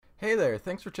Hey there,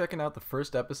 thanks for checking out the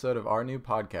first episode of our new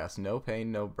podcast, No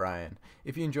Pain, No Brian.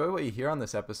 If you enjoy what you hear on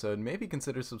this episode, maybe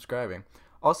consider subscribing.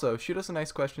 Also, shoot us a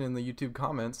nice question in the YouTube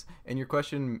comments, and your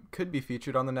question could be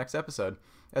featured on the next episode.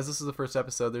 As this is the first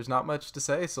episode, there's not much to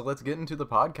say, so let's get into the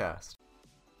podcast.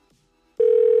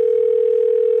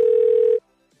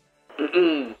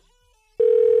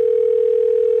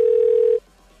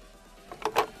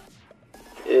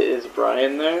 Is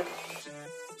Brian there?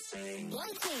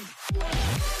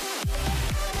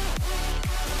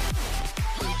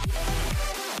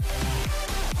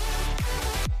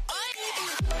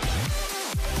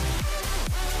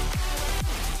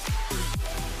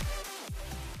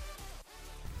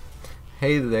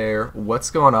 Hey there,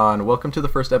 what's going on? Welcome to the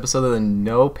first episode of the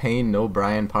No Pain, No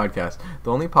Brian podcast.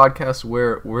 The only podcast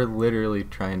where we're literally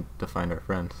trying to find our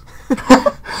friends.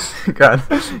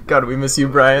 God, we miss you,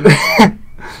 Brian.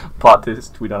 Plot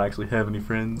twist, we don't actually have any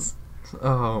friends.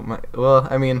 Oh, my, well,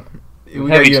 I mean...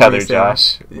 We have each other,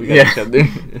 Josh. We got each other.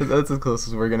 That's as close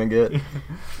as we're gonna get.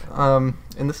 And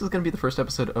this is gonna be the first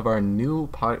episode of our new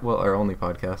our only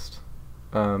podcast.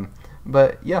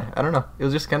 But yeah, I don't know. It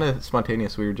was just kind of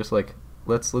spontaneous. We were just like,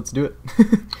 let's do it.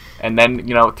 And then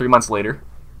 3 months later.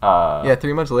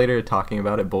 3 months later, talking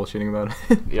about it, bullshitting about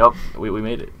it. Yep, we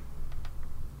made it.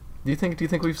 Do you think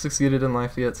we've succeeded in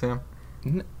life yet, Sam?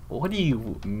 What do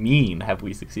you mean? Have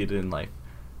we succeeded in life,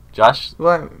 Josh?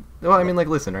 Well, I mean, like,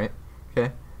 listen, right?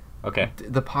 Okay.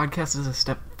 The podcast is a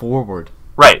step forward.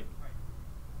 Right.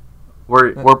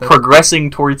 We're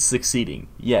progressing towards succeeding.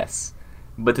 Yes,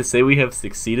 but to say we have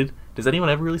succeeded, does anyone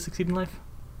ever really succeed in life?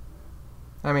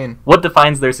 I mean, what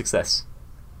defines their success?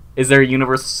 Is there a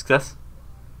universal success?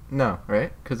 No,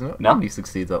 right? Because nobody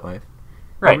succeeds at life.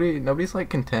 Right. Nobody's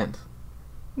like content.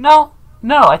 No.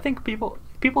 I think people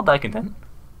die content.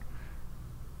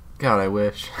 God, I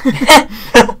wish.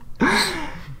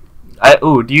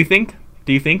 Do you think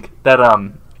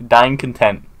that dying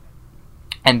content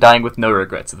and dying with no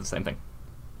regrets is the same thing?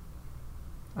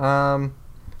 Well,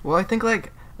 I think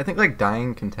like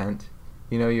dying content,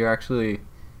 you're actually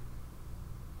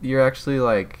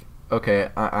like, okay,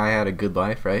 I had a good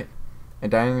life, right?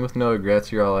 And dying with no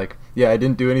regrets, you're all like, yeah, I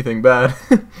didn't do anything bad.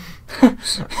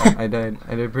 I did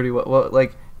pretty well. Well,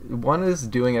 like, one is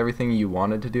doing everything you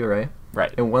wanted to do, right?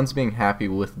 Right. And one's being happy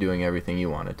with doing everything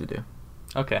you wanted to do.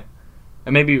 Okay.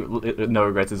 And maybe no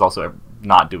regrets is also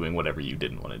not doing whatever you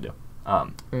didn't want to do.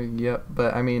 Yeah,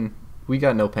 but I mean, we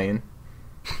got no pain.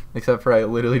 Except for I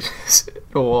literally just hit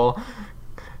a wall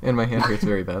and my hand hurts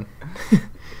very bad.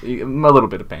 A little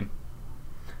bit of pain.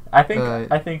 I think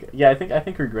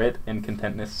regret and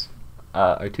contentness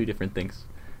are two different things.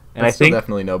 And I think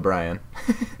definitely no Brian.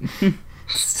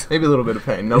 Maybe a little bit of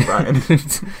pain, no Brian.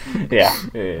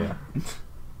 Yeah.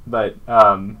 But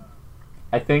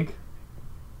I think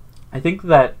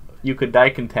that you could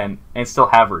die content and still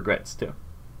have regrets too.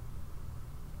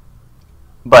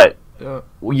 But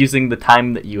using the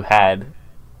time that you had,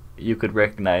 you could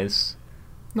recognize.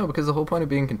 No, because the whole point of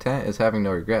being content is having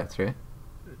no regrets, right?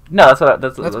 No,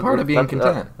 that's part of being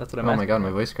content. That's what I meant. Oh my god,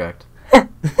 my voice cracked.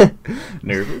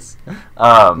 Nervous.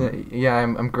 Yeah,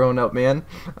 I'm grown up, man.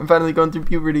 I'm finally going through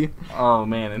puberty. Oh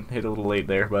man, it hit a little late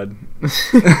there, bud.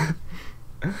 Just a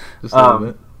little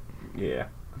bit. Yeah.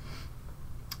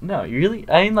 No, you really.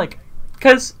 I mean, like,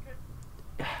 because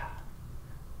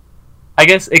I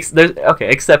guess there's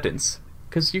acceptance,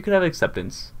 because you could have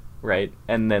acceptance, right,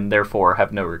 and then therefore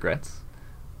have no regrets.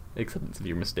 Acceptance of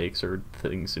your mistakes or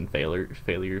things and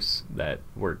failures that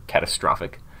were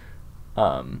catastrophic.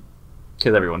 Because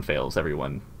everyone fails,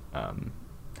 everyone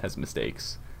has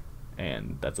mistakes,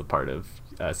 and that's a part of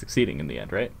succeeding in the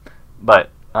end, right? But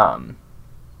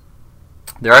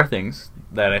there are things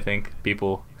that I think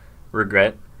people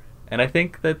regret, and I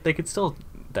think that they could still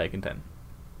die content.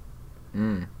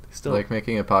 Still, like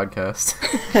making a podcast.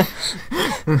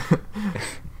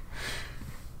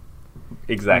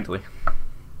 Exactly.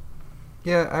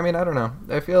 Yeah, I mean, I don't know.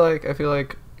 I feel like I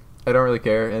don't really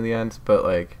care in the end, but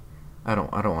like, I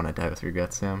don't want to die with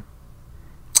regrets, Sam.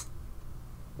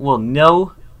 Well,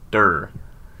 no, I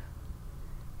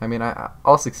mean,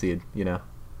 I'll succeed.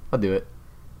 I'll do it.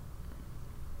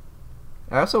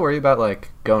 I also worry about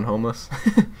like going homeless.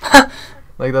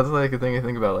 Like that's like a thing I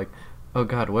think about. Like, oh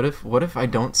God, what if I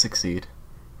don't succeed?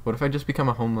 What if I just become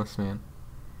a homeless man?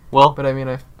 Well, but I mean,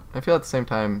 I feel at the same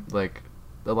time like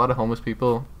a lot of homeless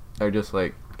people are just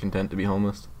like content to be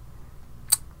homeless.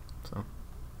 So.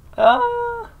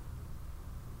 I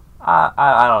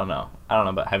don't know.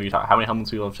 But how many homeless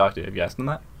people have you talked to? Have you asked them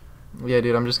that? Yeah,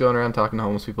 dude, I'm just going around talking to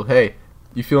homeless people. Hey,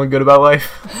 you feeling good about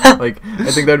life? Like,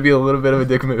 I think that would be a little bit of a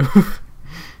dick move.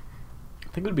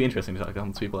 I think it would be interesting to talk to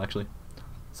homeless people, actually.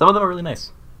 Some of them are really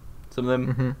nice. Some of them,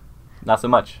 Mm-hmm. not so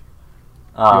much.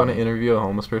 You want to interview a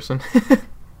homeless person?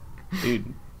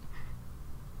 Dude.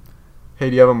 Hey,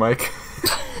 do you have a mic?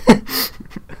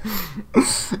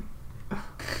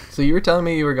 So you were telling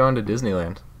me you were going to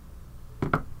Disneyland.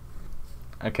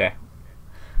 Okay.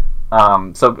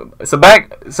 Going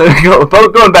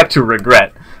back to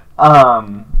regret,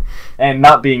 and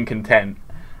not being content.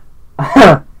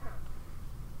 I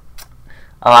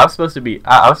was supposed to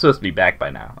be back by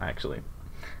now, actually.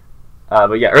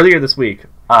 But yeah, earlier this week,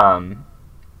 I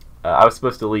was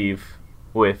supposed to leave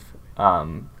with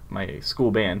my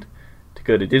school band to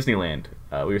go to Disneyland.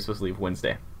 We were supposed to leave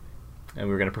Wednesday, and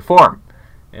we were going to perform.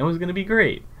 And it was going to be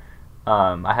great.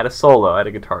 I had a solo. I had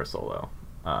a guitar solo.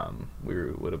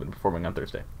 Would have been performing on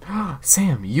Thursday.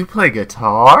 Sam, you play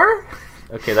guitar?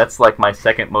 Okay, that's like my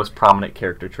second most prominent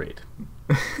character trait.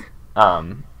 We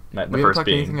The haven't first talked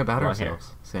being anything about long hair.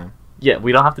 ourselves, Sam. Yeah,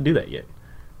 we don't have to do that yet.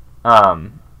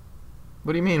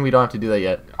 What do you mean we don't have to do that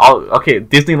yet? Okay,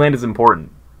 Disneyland is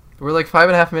important. We're like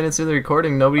 5.5 minutes into the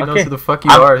recording. Nobody knows Okay. who the fuck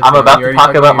you I'm are. about Sam. to You already talk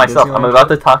talked about your myself. I'm Disneyland about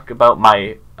to trip? talk about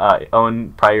my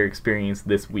own prior experience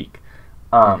this week.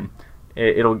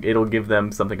 It'll give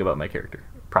them something about my character.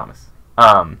 Promise.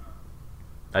 I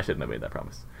shouldn't have made that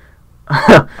promise.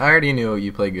 I already knew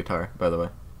you played guitar, by the way.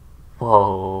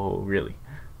 Whoa, really?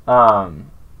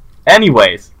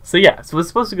 Anyways, so we're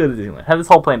supposed to go to Disneyland. Had this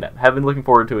whole planned out. Have been looking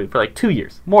forward to it for like 2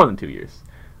 years, more than 2 years,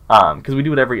 because we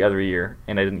do it every other year,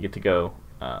 and I didn't get to go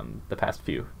the past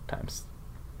few times.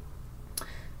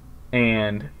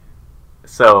 And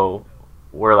so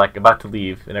we're like about to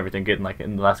leave and everything, getting like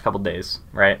in the last couple days,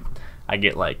 right? I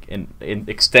get like in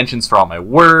extensions for all my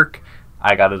work.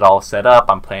 I got it all set up.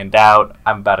 I'm planned out.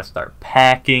 I'm about to start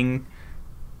packing,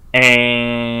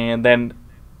 and then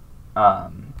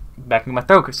back in my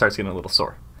throat starts getting a little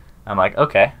sore. I'm like,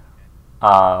 okay,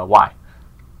 why?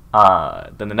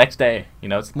 Then the next day,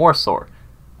 it's more sore.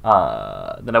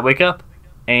 Then I wake up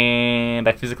and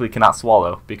I physically cannot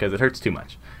swallow because it hurts too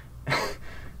much.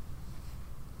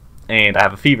 And I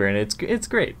have a fever, and it's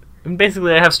great. And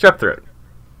basically, I have strep throat.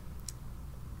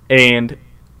 And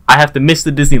I have to miss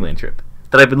the Disneyland trip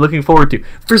that I've been looking forward to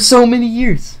for so many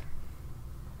years.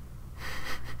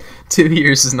 2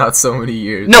 years is not so many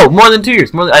years. No, more than 2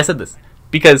 years. I said this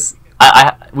because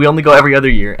we only go every other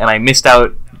year, and I missed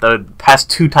out the past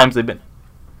 2 times they've been.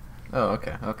 Oh,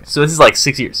 okay. So this is like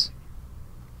 6 years.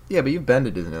 Yeah, but you've been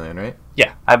to Disneyland, right?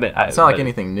 Yeah, I've been. It's not like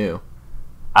anything new.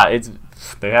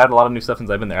 They had a lot of new stuff since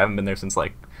I've been there. I haven't been there since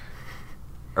like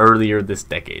earlier this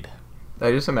decade. I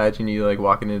just imagine you like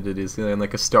walking into Disneyland,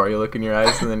 like a starry look in your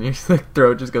eyes, and then your like,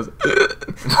 throat just goes.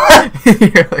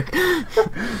 You're like,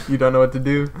 you don't know what to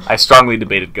do. I strongly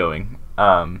debated going.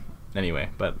 Anyway,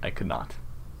 but I could not.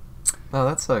 Oh,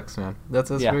 that sucks, man. That's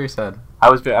Yeah. very sad.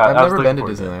 I've never been to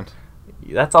Disneyland.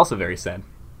 That's also very sad.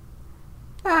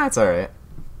 It's all right.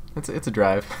 It's a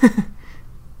drive.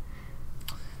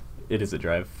 It is a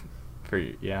drive for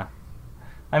you. Yeah.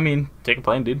 I mean, take a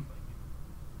plane, dude.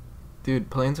 Dude,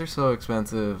 planes are so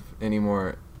expensive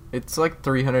anymore. It's like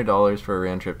 $300 for a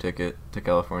round trip ticket to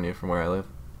California from where I live.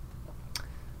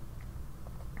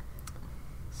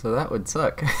 So that would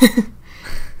suck. I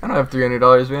don't have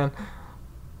 $300, man.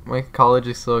 My college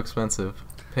is so expensive.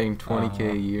 Paying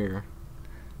 $20K a year.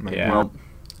 Yeah. Well,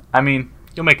 I mean,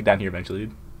 you'll make it down here eventually,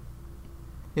 dude.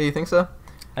 Yeah, you think so?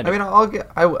 I mean,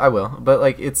 I will, but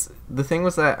like the thing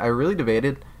was that I really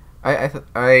debated. I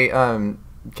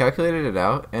calculated it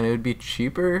out, and it would be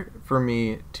cheaper for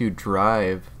me to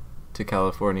drive to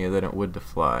California than it would to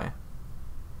fly.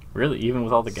 Really, even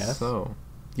with all the gas? So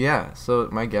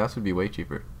my gas would be way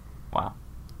cheaper. Wow.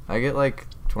 I get like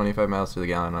 25 miles to the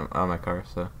gallon on my car,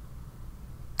 so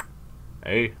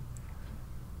hey,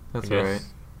 that's alright.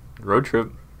 Road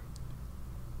trip.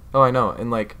 Oh, I know, and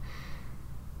like.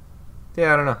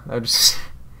 Yeah, I don't know.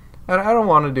 I don't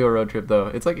want to do a road trip though.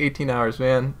 It's like 18 hours,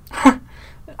 man.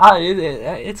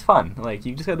 It's fun. Like,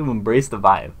 you just got to embrace the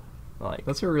vibe. Like,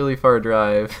 that's a really far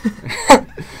drive.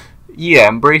 Yeah,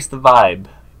 embrace the vibe.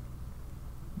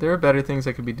 There are better things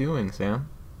I could be doing, Sam.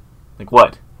 Like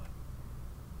what?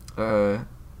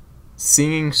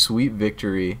 Singing "Sweet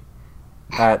Victory"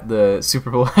 at the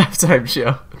Super Bowl halftime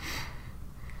show.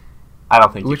 I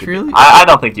don't think. Which you could really? I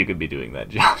don't think you could be doing that,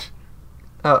 Josh.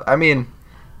 Oh, I mean,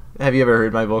 have you ever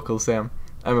heard my vocals, Sam?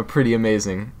 I'm a pretty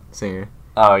amazing singer.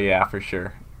 Oh yeah, for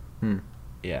sure.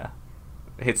 Yeah,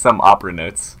 hit some opera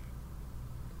notes.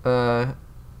 I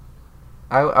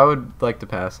would like to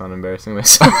pass on embarrassing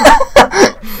myself.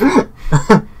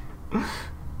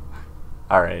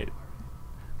 All right.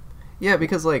 Yeah,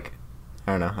 because I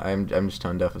don't know. I'm just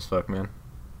tone deaf as fuck, man.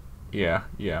 Yeah,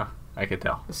 I could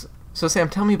tell. So Sam,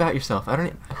 tell me about yourself. I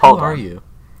don't. Who Hold are on. you?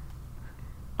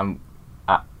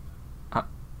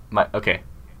 Okay.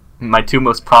 My 2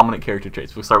 most prominent character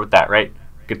traits. We'll start with that, right?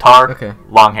 Guitar, Okay.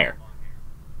 long hair.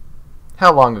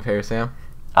 How long of hair, Sam?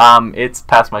 It's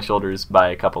past my shoulders by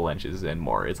a couple inches and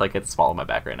more. It's like it's small on my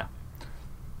back right now.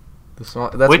 That's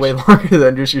Which- way longer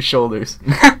than just your shoulders.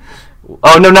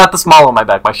 Oh no, not the small on my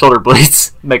back. My shoulder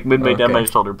blades, like midway down Okay. my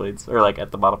shoulder blades, or like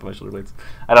at the bottom of my shoulder blades.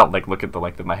 I don't like look at the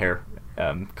length of my hair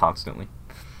constantly.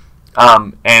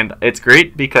 And it's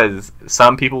great because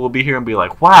some people will be here and be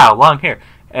like, "Wow, long hair,"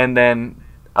 and then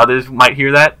others might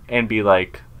hear that and be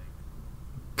like,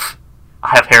 "Pfft, "I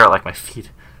have hair like my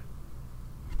feet."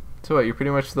 So what? You're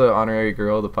pretty much the honorary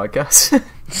girl of the podcast.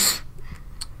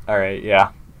 All right, yeah,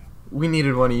 We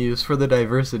needed one of you for the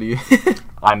diversity.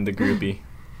 I'm the groupie.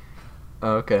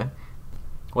 Oh, okay.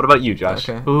 What about you, Josh?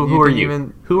 Okay. Who are didn't you?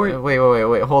 Even, Who are you? Wait.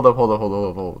 Hold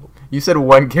up. You said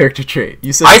one character trait.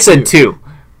 You said I said 2.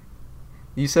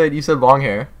 You said long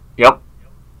hair. Yep.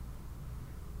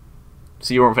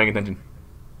 So you weren't paying attention.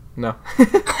 No.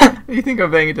 You think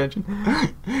I'm paying attention?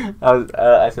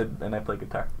 I said, and I play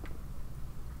guitar.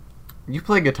 You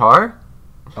play guitar?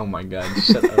 Oh my god!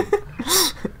 Shut up.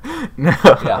 No.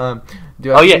 Yeah.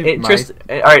 Do I Oh yeah, have to do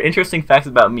my- all right. Interesting facts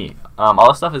about me. All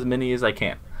the stuff as many as I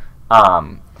can.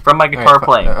 From my All guitar right,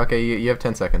 playing, Okay, you have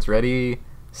 10 seconds. Ready,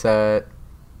 set,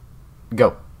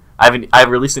 go. I've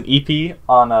released an EP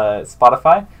on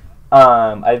Spotify.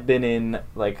 I've been in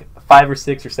like 5 or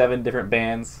 6 or 7 different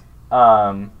bands.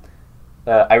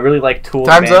 I really like Tool.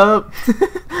 Time's band. up.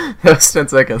 That was 10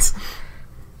 seconds.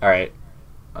 All right.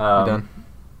 You're done.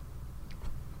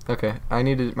 Okay, I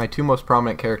needed my 2 most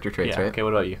prominent character traits, Yeah. right? Okay.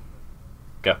 What about you?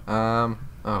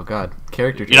 Oh god,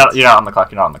 character traits. You're not on the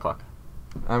clock. You're not on the clock.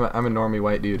 I'm a normie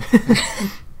white dude.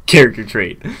 Character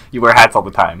trait. You wear hats all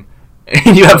the time.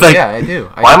 You have like. Yeah, I do.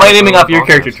 Why am I do naming wear off your ball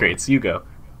character caps. traits? You go.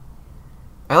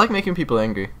 I like making people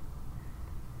angry.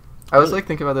 I was like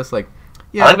thinking about this, like,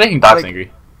 yeah, I like making dogs like,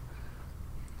 angry.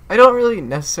 I don't really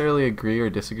necessarily agree or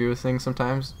disagree with things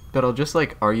sometimes, but I'll just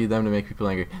like argue them to make people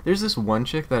angry. There's this one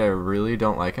chick that I really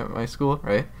don't like at my school,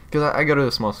 right? Because I go to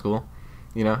a small school,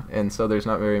 you know, and so there's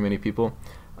not very many people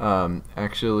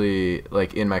actually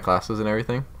like in my classes and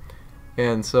everything.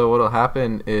 And so what'll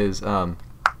happen is I'll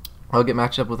get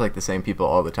matched up with like the same people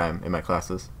all the time in my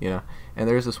classes, you know. And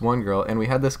there's this one girl, and we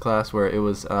had this class where it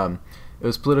was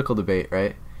political debate,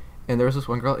 right? And there was this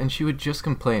one girl, and she would just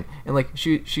complain, and like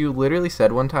she literally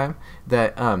said one time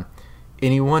that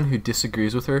anyone who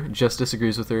disagrees with her just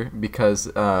disagrees with her because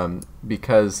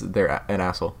they're an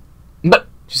asshole. But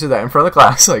She said that in front of the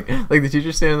class, like the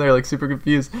teacher's standing there like super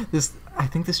confused. I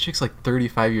think this chick's like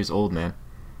 35 years old, man.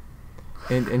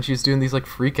 And she's doing these like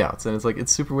freakouts, and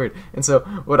it's super weird. And so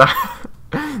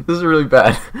this is really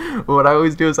bad. But what I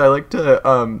always do is I like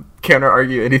to counter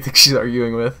argue anything she's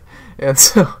arguing with, and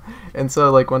so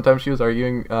like one time she was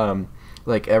arguing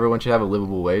like everyone should have a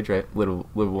livable wage, right?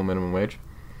 Livable minimum wage,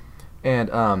 and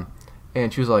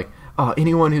she was like, oh,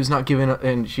 anyone who's not giving up,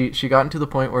 and she got into the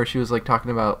point where she was like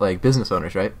talking about like business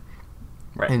owners, right?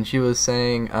 right. And she was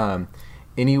saying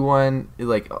anyone,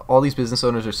 like all these business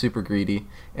owners are super greedy,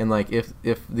 and like if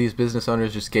these business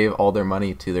owners just gave all their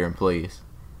money to their employees,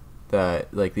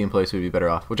 that like the employees would be better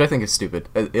off, which I think is stupid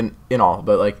in all,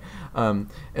 but like and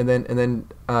then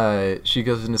she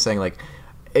goes into saying like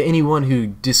anyone who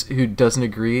doesn't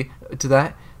agree to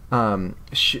that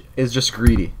is just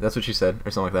greedy. That's what she said,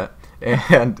 or something like that.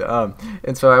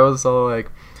 And so I was all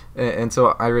like, and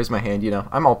so I raised my hand. You know,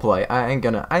 I'm all polite. I ain't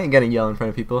gonna yell in front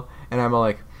of people. And I'm all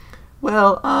like,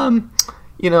 well,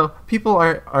 you know, people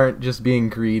aren't just being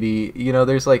greedy. You know,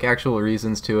 there's like actual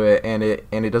reasons to it, and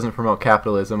it doesn't promote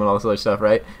capitalism and all this other stuff,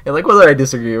 right? And like whether I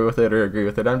disagree with it or agree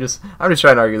with it, I'm just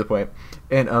trying to argue the point.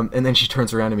 And then she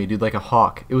turns around to me, dude, like a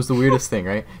hawk. It was the weirdest thing,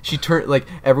 right? She turned, like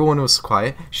everyone was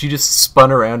quiet. She just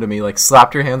spun around to me, like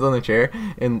slapped her hands on the chair,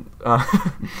 and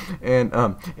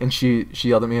and she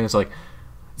yelled at me and was like,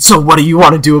 "So what do you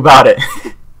want to do about it?"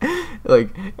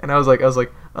 Like, and I was like,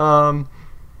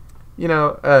 you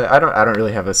know, I don't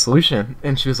really have a solution.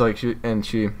 And she was like,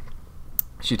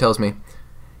 she tells me,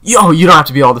 yo, you don't have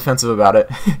to be all defensive about it.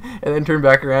 And then turned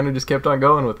back around and just kept on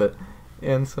going with it.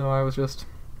 And so I was just,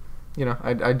 you know,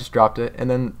 I just dropped it. And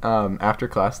then after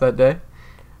class that day,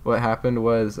 what happened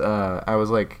was I was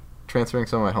like transferring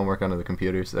some of my homework onto the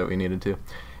computers that we needed to.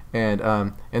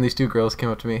 And these 2 girls came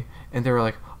up to me and they were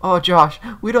like, oh, Josh,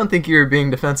 we don't think you're being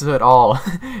defensive at all.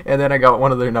 And then I got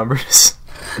one of their numbers.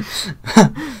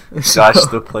 Josh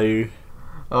the player.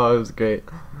 Oh, it was great.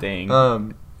 Dang.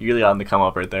 Um, You really on the come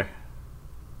up right there.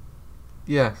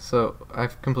 Yeah, so I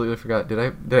completely forgot.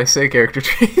 Did I say character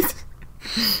trait?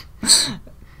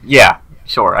 Yeah,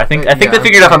 sure. I think Yeah, they I'm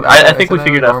figured out. saying- I I think we said I'm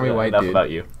figured a out normie white enough dude. about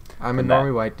you. I'm a And that-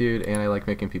 normie white dude, and I like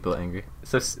making people angry.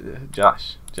 So,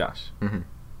 Josh. Mm-hmm.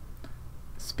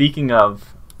 Speaking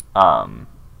of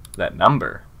that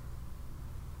number,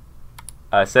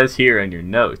 it says here in your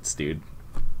notes, dude.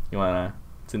 You wanna?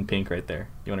 It's in pink right there.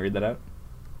 You wanna read that out?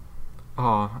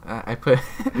 Oh, I put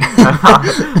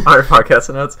on our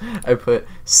podcast notes. I put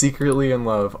secretly in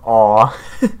love. Aw.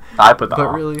 I put the But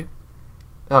aw. really,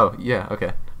 oh yeah,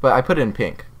 okay. But I put it in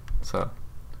pink. So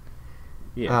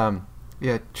Yeah.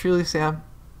 yeah, truly, Sam.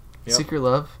 Yep. Secret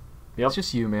love. Yep. It's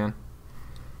just you, man.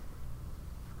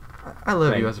 I love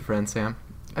Thank you you. as a friend, Sam.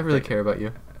 I really Thank- care about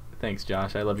you. Thanks,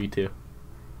 Josh. I love you too.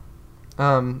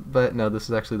 But no, this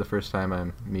is actually the first time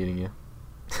I'm meeting you.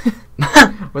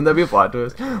 Wouldn't that be a plot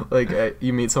twist? Like,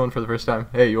 you meet someone for the first time.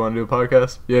 Hey, you want to do a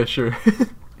podcast? Yeah, sure.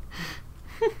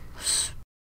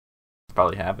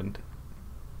 Probably happened.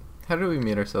 How did we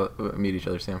meet each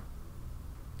other, Sam?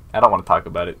 I don't want to talk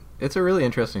about it. It's a really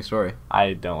interesting story.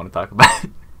 I don't want to talk about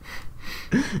it.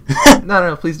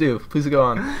 No, please do. Please go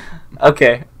on.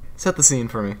 Okay. Set the scene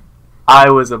for me. I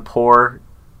was a poor,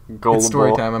 gullible. It's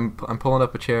story time. I'm pulling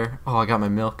up a chair. Oh, I got my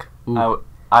milk. Ooh.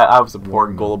 I was a poor,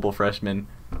 Warm. gullible freshman,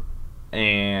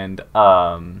 and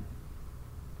in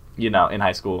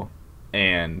high school,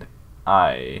 and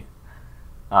I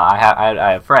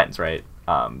have friends, right?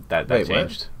 That Wait, what?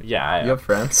 changed. Yeah, You have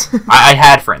friends? I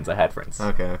had friends.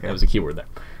 Okay. That was a keyword there.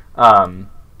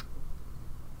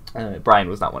 Brian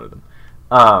was not one of them.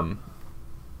 But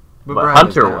But Brian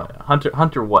is now.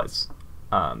 Hunter was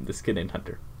this kid named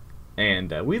Hunter, and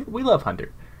we love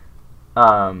Hunter.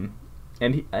 And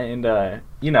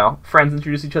friends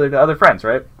introduce each other to other friends,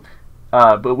 right?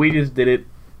 But we just did it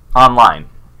online,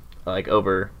 like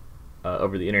over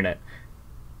the internet,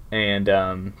 and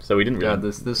so we didn't really. God,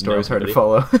 this story's know hard to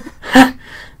somebody.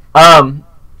 follow.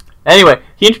 Anyway,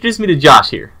 he introduced me to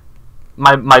Josh here,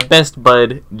 my best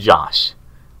bud Josh.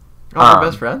 Oh, we're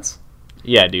best friends?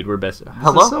 Yeah, dude, we're best. This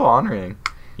Hello. is so honoring.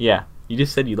 Yeah, you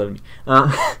just said you love me.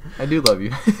 I do love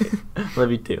you. Love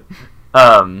you too.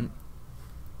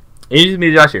 He introduced me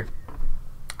to Josh here,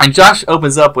 and Josh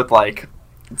opens up with like,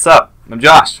 "What's up? I'm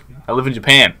Josh. I live in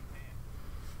Japan."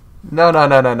 No.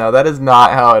 That is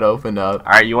not how it opened up.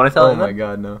 All right, you want to tell Oh him? my that?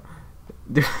 god, no.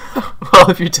 Well,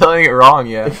 if you're telling it wrong,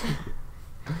 yeah.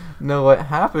 No, what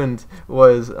happened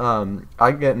was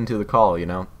I get into the call,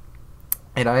 and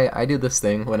I do this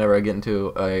thing whenever I get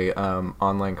into a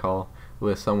online call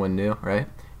with someone new, right?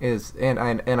 And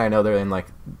I know they're in like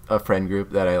a friend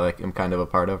group that I like am kind of a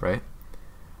part of, right?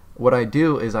 What I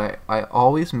do is I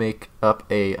always make up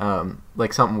a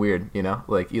like something weird,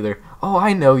 like either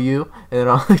I know you, and then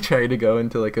I'll like try to go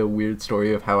into like a weird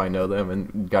story of how I know them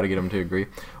and got to get them to agree.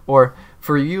 Or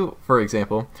for you, for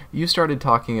example, you started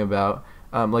talking about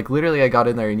like literally I got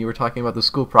in there and you were talking about the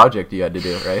school project you had to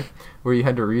do, right? Where you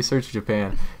had to research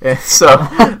Japan. And so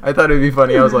I thought it'd be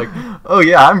funny. I was like, "Oh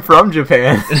yeah, I'm from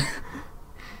Japan."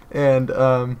 And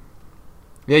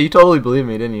yeah, you totally believed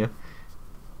me, didn't you?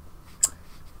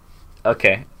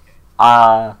 Okay.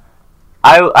 I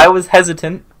was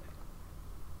hesitant.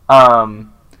 And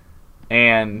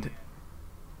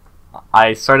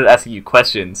I started asking you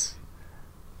questions.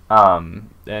 And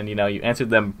you answered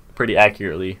them pretty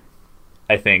accurately,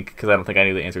 I think, because I don't think I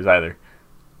knew the answers either.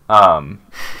 I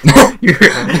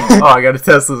gotta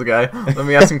test this guy. Let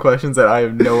me ask some questions that I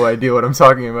have no idea what I'm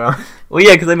talking about. Well,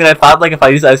 yeah, because I thought like if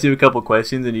I just asked you a couple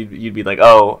questions and you'd be like,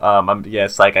 "Oh,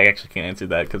 psych, I actually can't answer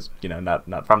that because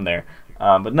not from there."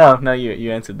 But no,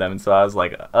 you answered them, and so I was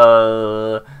like,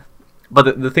 But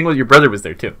the thing was, your brother was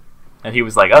there too, and he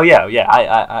was like, "Oh yeah,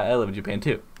 I live in Japan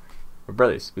too. We're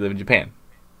brothers. We live in Japan."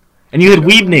 And you had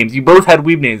weeb names. You both had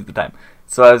weeb names at the time,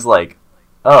 so I was like,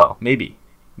 "Oh, maybe."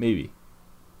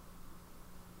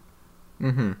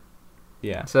 Mm-hmm.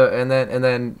 Yeah. So and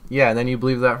then you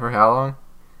believed that for how long?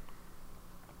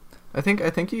 I think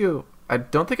you. I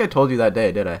don't think I told you that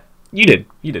day, did I? You did.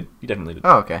 You definitely did.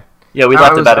 Oh, okay. Yeah, we I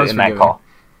laughed was- about I it was in that forgiven. call.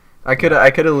 I could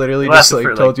have literally Well, just that's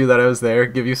like for, told you that I was there,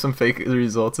 give you some fake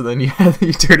results, and then you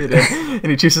turned it in, and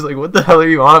he just was like, "What the hell are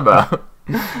you on about?"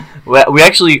 We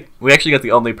actually got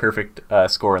the only perfect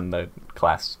score in the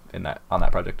class on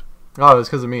that project. Oh, it was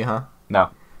because of me, huh?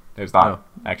 No, it was not Oh.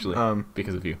 actually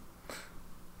because of you.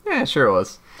 Yeah, sure it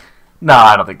was. No,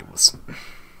 I don't think it was.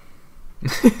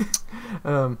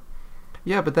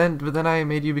 Yeah, but then I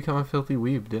made you become a filthy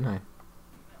weeb, didn't I?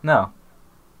 No.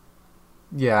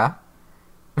 Yeah.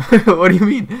 What do you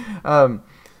mean?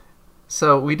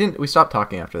 So we stopped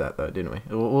talking after that though, didn't we?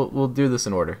 We'll do this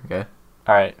in order, okay?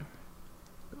 All right.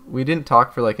 We didn't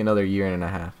talk for like another year and a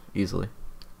half, easily.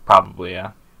 Probably,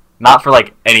 yeah. Not for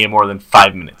like any more than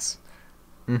 5 minutes.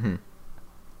 Mm-hmm.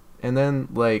 And then,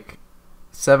 like,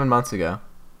 7 months ago,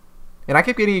 and I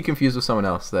kept getting you confused with someone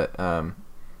else that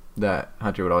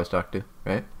Hunter would always talk to,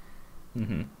 right?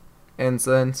 Mm-hmm. And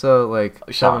then, so, like,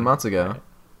 Sean. 7 months ago, Right.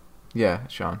 yeah,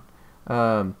 Sean.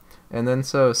 And then,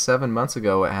 so 7 months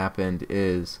ago, what happened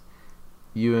is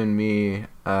you and me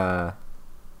got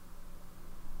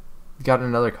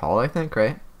another call, I think,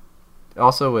 right?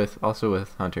 Also with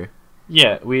Hunter.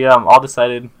 Yeah, we all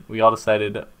decided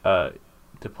to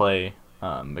play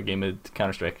a game of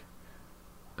Counter-Strike.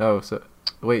 Oh, so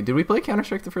wait, did we play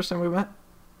Counter-Strike the first time we met?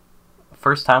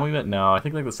 First time we met? No, I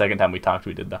think like the second time we talked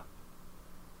we did though.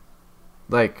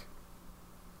 Like,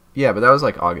 yeah, but that was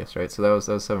like August, right? So that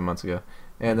was 7 months ago.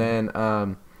 And then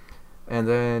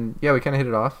yeah, we kind of hit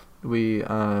it off. We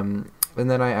and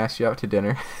then I asked you out to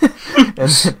dinner.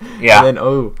 Yeah. And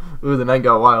then the night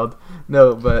got wild.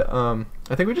 No, but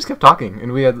I think we just kept talking,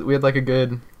 and we had like a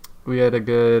good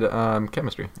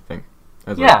chemistry, I think.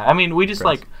 as, Yeah, like, I mean we just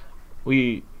friends. like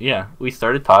we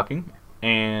started talking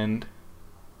and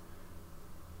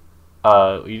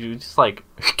we just like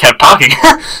kept talking.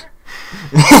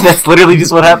 That's literally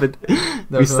just what happened.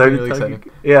 We was started really talking.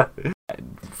 exciting. Yeah.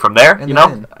 From there, And you know,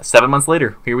 then- 7 months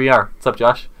later, here we are. What's up,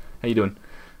 Josh? How you doing?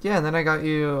 Yeah, and then I got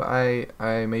you.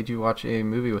 I made you watch a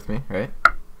movie with me, right?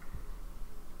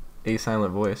 A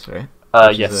Silent Voice, right?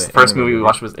 Which is Yes. a First anime movie we movie.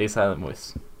 watched was A Silent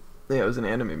Voice. Yeah, it was an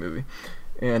anime movie,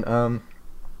 and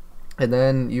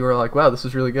then you were like, "Wow, this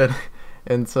is really good,"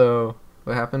 and so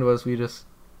what happened was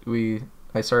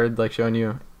I started like showing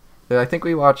you. I think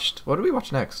we watched. What did we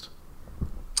watch next?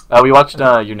 We watched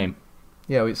Your Name.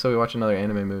 Yeah, we watched another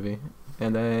anime movie,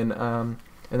 and then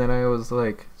I was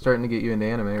like starting to get you into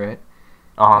anime, right?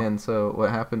 Uh-huh. And so what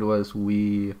happened was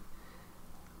we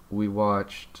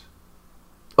watched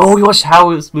Oh, we watched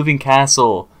Howl's Moving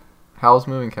Castle. Howl's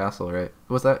Moving Castle, right?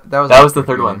 Was that was That was the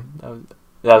after third Your one. Name? That was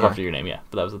Yeah. after Your Name, yeah.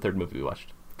 But that was the third movie we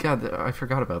watched. God, I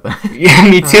forgot about that. Yeah,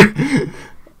 me too.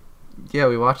 Yeah,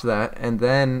 we watched that, and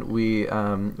then we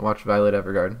watched Violet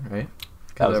Evergarden, right?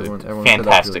 'Cause That was everyone a said that was really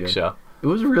fantastic good. show. It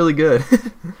was really good.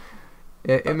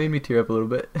 It made me tear up a little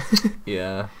bit.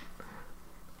 Yeah.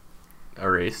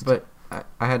 Erased. But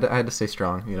I had to stay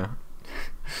strong, you know,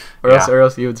 or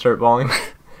else you would start bawling.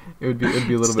 It'd be a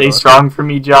little Stay bit. strong for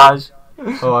me, Josh.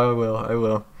 Oh, I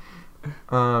will.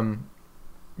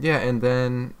 Yeah, and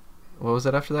then what was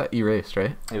it after that? Erased,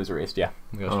 right? It was Erased, yeah.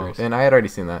 We watched Erased. And I had already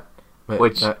seen that. But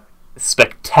Which that,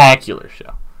 spectacular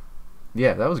show.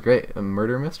 yeah, that was great. A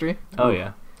murder mystery. Oh Ooh.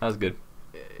 yeah, that was good.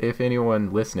 If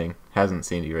anyone listening hasn't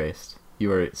seen Erased,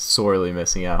 you are sorely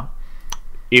missing out.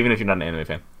 Even if you're not an anime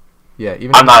fan. Yeah,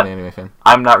 even I'm if you're not- an anime fan.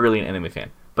 I'm not really an anime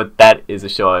fan, but that is a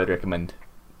show I would recommend.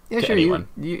 Yeah, to sure. anyone.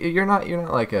 You're not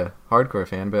like a hardcore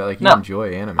fan, but like you No.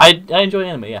 enjoy anime. I enjoy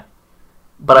anime, yeah.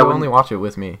 But you I would only watch it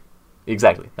with me.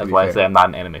 exactly. That's be why I fair. say I'm not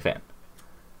an anime fan.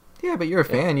 Yeah, but you're a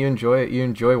fan. You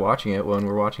enjoy watching it when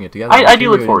we're watching it together. I I'm do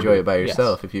sure look you would forward enjoy to it by it, yes.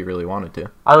 yourself if you really wanted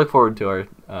to. I look forward to our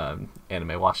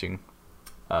anime watching.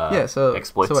 Yeah. So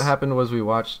exploits. what happened was we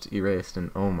watched Erased,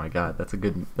 and oh my god, that's a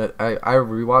good. I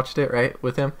rewatched it right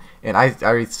with him, and I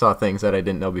already saw things that I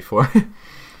didn't know before.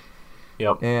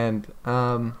 Yep. And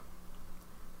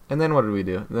then what did we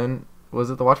do? Then was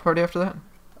it the watch party after that?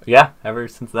 Yeah. Ever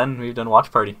since then, we've done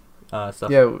watch party stuff.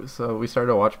 Yeah, so we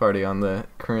started a watch party on the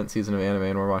current season of anime,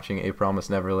 and we're watching A Promised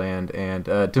Neverland and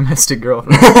Domestic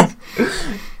Girlfriend.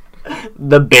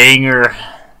 The banger.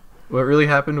 What really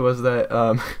happened was that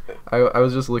I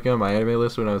was just looking at my anime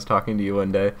list when I was talking to you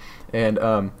one day, and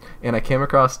I came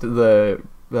across the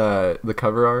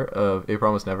cover art of A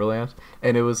Promised Neverland,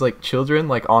 and it was like children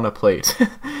like on a plate,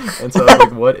 and so I was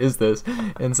like, what is this?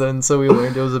 And so we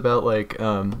learned it was about like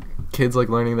kids like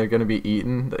learning they're gonna be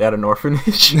eaten at an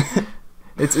orphanage.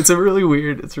 It's a really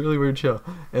weird show.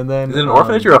 And then Is it an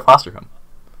orphanage or a foster home?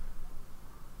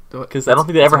 Because I don't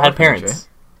think they ever had parents.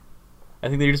 I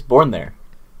think they were just born there,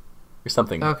 or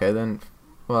something. Okay, then,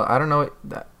 well, I don't know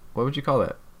what would you call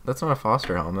that? That's not a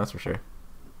foster home, that's for sure.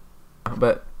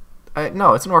 But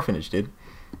no, it's an orphanage, dude.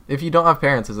 If you don't have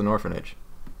parents, it's an orphanage.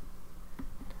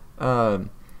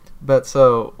 But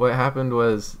so what happened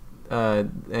was,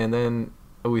 and then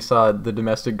we saw the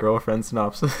Domestic Girlfriend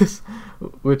synopsis,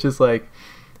 which is like,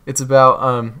 it's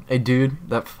about a dude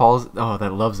that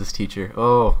that loves his teacher.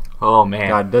 Oh man.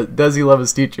 God, does he love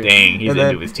his teacher? Dang, he's And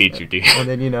into then- his teacher, dude. And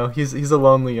then he's a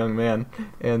lonely young man,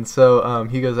 and so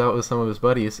he goes out with some of his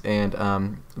buddies, and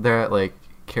they're at like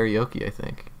karaoke, I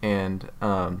think, and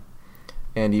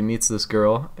he meets this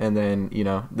girl, and then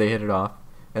they hit it off,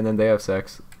 and then they have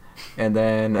sex, and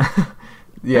then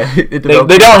yeah, it They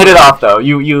develops. don't hit it off though.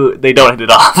 They don't hit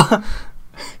it off.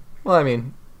 Well, I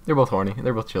mean, they're both horny.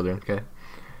 They're both children, okay?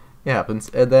 it happens.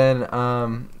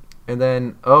 And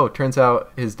then turns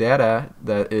out his dad,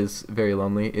 that is very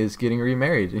lonely, is getting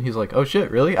remarried, and he's like, oh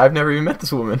shit, really? I've never even met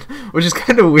this woman, which is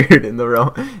kind of weird in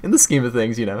the scheme of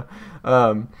things, you know.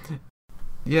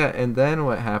 Yeah, and then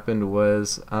what happened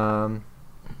was, what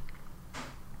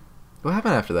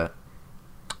happened after that?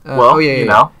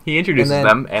 He introduces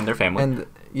them and their family.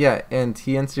 And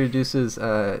he introduces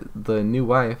the new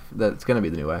wife that's gonna be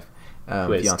the new wife.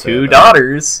 Who has two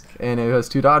daughters. And it has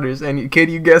two daughters. And can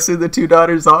you guess who the two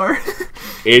daughters are?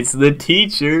 It's the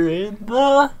teacher and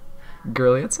the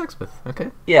girl he had sex with.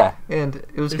 Okay. Yeah. And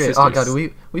it was They're great. sisters. Oh god,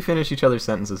 we finish each other's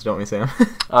sentences, don't we, Sam?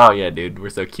 Oh yeah, dude, we're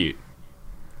so cute.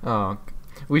 Oh,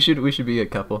 we should be a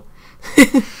couple.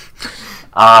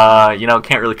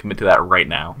 Can't really commit to that right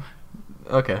now.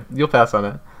 Okay, you'll pass on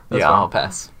it. That's fine. I'll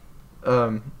pass.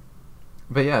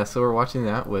 But yeah, so we're watching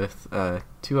that with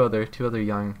two other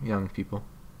young people.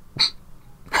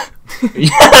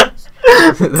 Yeah.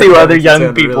 Two other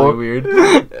young people. Really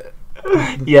weird.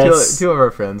 Yes. Two of our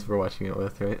friends we're watching it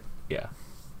with, right? Yeah.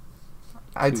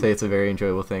 I'd say it's a very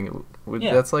enjoyable thing.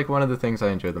 Yeah. That's like one of the things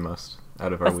I enjoy the most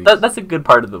out of our week. That's a good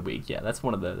part of the week. Yeah, that's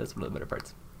one of the better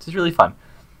parts. It's just really fun.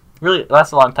 Really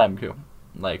lasts a long time too.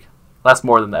 Like lasts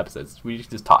more than the episodes. We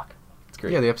just talk. It's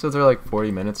great. Yeah, the episodes are like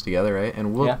 40 minutes together, right?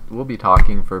 And we'll be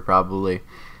talking for probably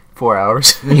 4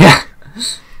 hours. Yeah.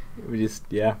 We just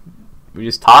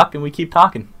talk and we keep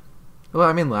talking. Well,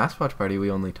 I mean, last watch party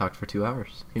we only talked for 2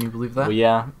 hours. Can you believe that? Well,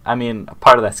 yeah. I mean,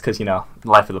 part of that's because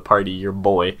life of the party. Your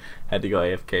boy had to go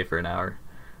AFK for an hour.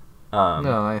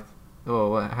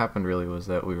 What happened really was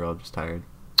that we were all just tired.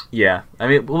 Yeah, I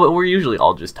mean, we're usually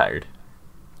all just tired.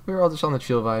 We were all just on the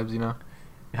chill vibes, you know.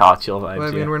 Oh, chill vibes. Well,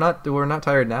 I mean, yeah. we're not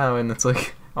tired now, and it's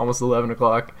like almost 11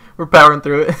 o'clock. We're powering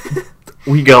through it.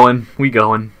 We going.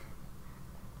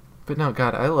 But no,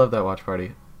 God, I love that watch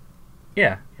party.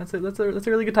 Yeah, that's a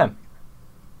really good time.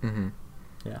 Mm-hmm.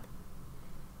 Yeah.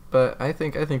 But I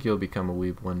think you'll become a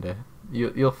weeb one day.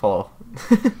 You'll fall.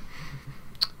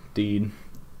 Dude,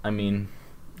 I mean,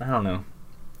 I don't know.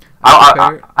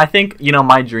 I think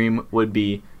my dream would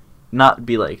be not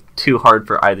be like too hard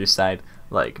for either side,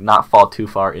 like not fall too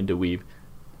far into weeb,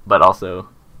 but also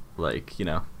like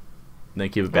then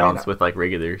keep a balance with like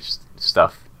regular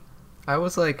stuff. I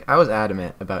was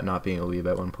adamant about not being a weeb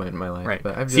at one point in my life. Right.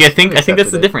 But I think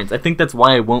that's the difference. I think that's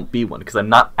why I won't be one, because I'm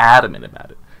not adamant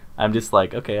about it. I'm just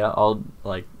like, okay, I'll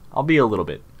be a little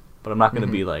bit, but I'm not gonna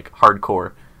be like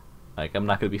hardcore. Like I'm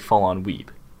not gonna be full on weeb.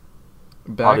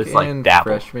 Back just, like, in dabble.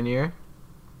 freshman year,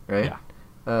 right? Yeah.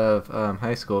 Of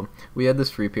high school, we had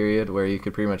this free period where you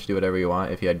could pretty much do whatever you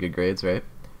want if you had good grades, right?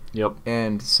 Yep.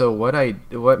 And so what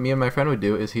me and my friend would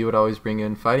do is he would always bring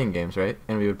in fighting games, right?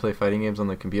 And we would play fighting games on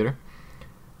the computer.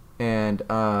 And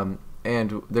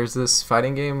there's this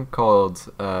fighting game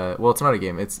called it's not a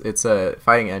game. It's a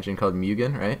fighting engine called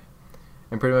Mugen, right?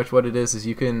 And pretty much what it is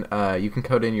you can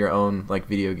code in your own like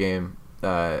video game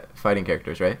fighting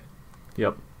characters, right?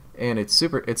 Yep. And it's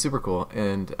super cool,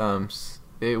 and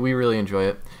we really enjoy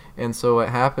it. And so what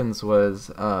happened was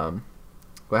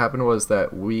that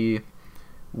we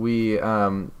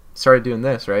started doing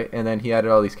this, right? And then he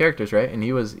added all these characters, right? And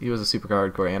he was a super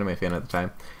hardcore anime fan at the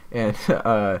time, and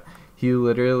he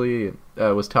literally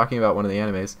was talking about one of the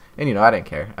animes, and I didn't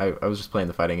care. I was just playing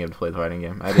the fighting game to play the fighting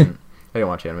game. I didn't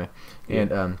watch anime. Yeah.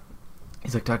 And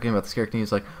he's like talking about this character, and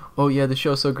he's like, oh yeah, the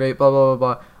show's so great, blah blah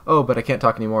blah blah. Oh, but I can't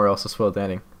talk anymore, or else I'll spoil the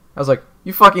ending. I was like,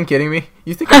 you fucking kidding me?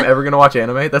 You think I'm ever gonna watch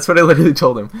anime? That's what I literally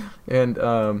told him. And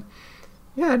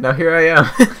yeah, now here I am.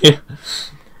 Yeah.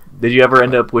 Did you ever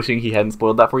end up wishing he hadn't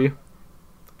spoiled that for you?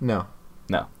 No.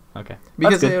 Okay.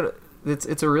 Because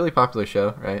it's a really popular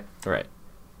show, right? Right.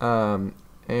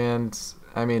 And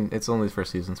I mean, it's only the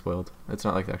first season spoiled. It's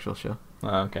not like the actual show.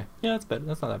 Okay. Yeah, that's bad.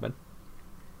 That's not that bad.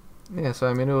 Yeah, so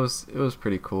I mean, it was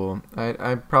pretty cool.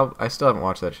 I still haven't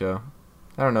watched that show.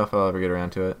 I don't know if I'll ever get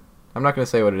around to it. I'm not gonna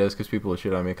say what it is because people will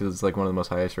shit on me because it's like one of the most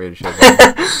highest rated shows.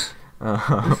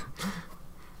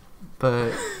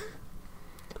 But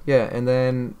yeah, and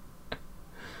then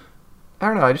I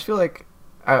don't know. I just feel like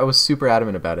I was super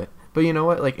adamant about it. But you know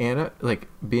what? Like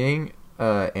being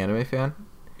an anime fan,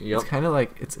 it's kind of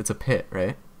like it's a pit,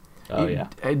 right? Oh yeah.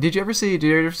 Did you ever see? I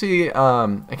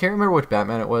can't remember which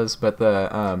Batman it was, but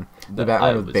the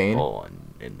Batman with Bane.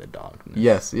 Born in the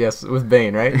darkness. Yes, with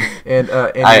Bane, right? And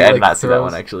I did not see that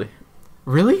one actually.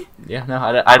 Really? Yeah, no,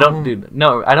 I don't, dude.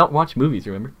 No, I don't watch movies.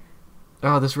 Remember?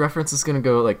 Oh, this reference is gonna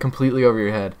go like completely over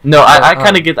your head. No, I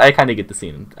kind of get the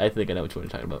scene. I think I know which one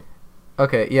you're talking about.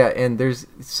 Okay, yeah, and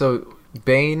so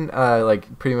Bane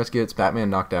like pretty much gets Batman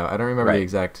knocked out. I don't remember the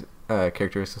exact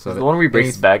characteristics of it. The one where he breaks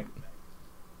his back.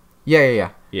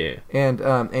 Yeah. Yeah.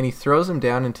 And he throws him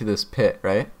down into this pit,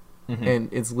 right? Mhm. And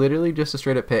it's literally just a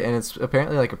straight up pit, and it's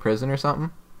apparently like a prison or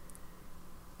something.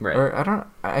 Right. Or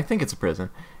I think it's a prison.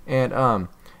 And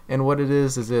what it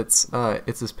is it's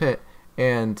this pit,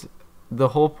 and the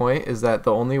whole point is that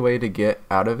the only way to get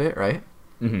out of it, right,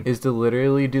 Mhm. is to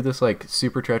literally do this like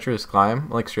super treacherous climb,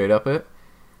 like straight up it,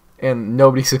 and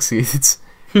nobody succeeds.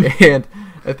 And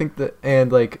I think that,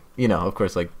 and like, you know, of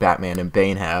course, like Batman and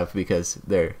Bane have, because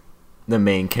they're the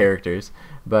main characters,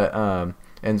 but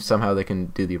and somehow they can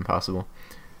do the impossible.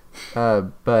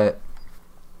 But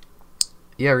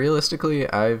yeah, realistically,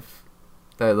 I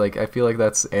feel like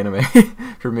that's anime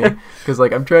for me, because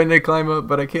like I'm trying to climb up,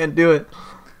 but I can't do it.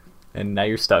 And now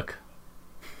you're stuck.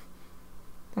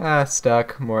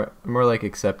 Stuck. More like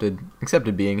accepted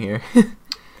being here.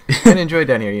 And enjoy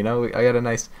down here. You know, I got a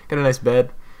nice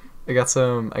bed. I got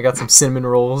some cinnamon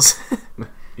rolls.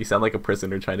 You sound like a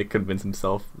prisoner trying to convince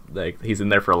himself like he's in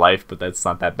there for life, but that's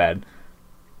not that bad.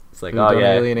 It's like, Don't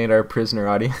yeah, alienate our prisoner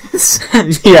audience.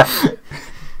 yeah.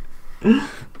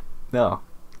 No,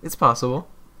 It's possible.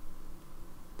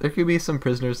 There could be some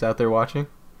prisoners out there watching.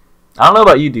 I don't know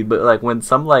about you, dude, but like when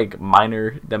some like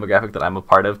minor demographic that I'm a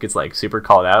part of gets like super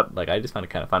called out, like I just find it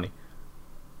kind of funny.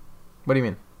 What do you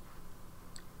mean?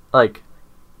 Like,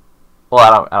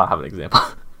 well, I don't have an example,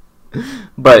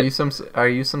 but Are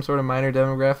you some sort of minor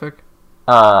demographic?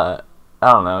 I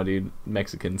don't know, dude.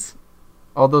 Mexicans.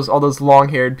 All those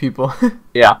long-haired people.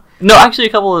 Yeah. No, actually,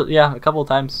 a couple of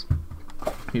times.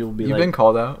 People be You've like, been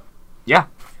called out. yeah.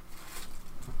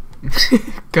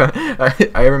 God,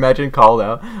 I imagine called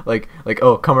out like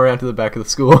oh, come around to the back of the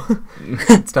school.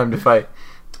 It's time to fight.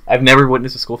 I've never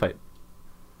witnessed a school fight.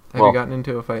 Have you gotten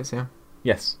into a fight, Sam?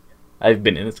 Yes, I've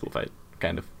been in a school fight,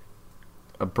 kind of.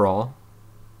 A brawl?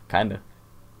 Kind of.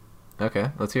 Okay,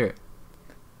 let's hear it.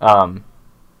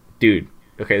 Dude.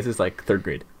 Okay, this is like 3rd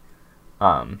grade.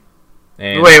 And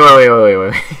Wait.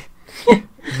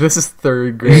 This is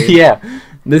 3rd grade. yeah.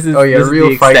 This is Oh yeah, this is real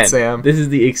the fight, extent. Sam. This is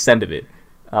the extent of it.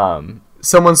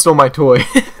 Someone stole my toy.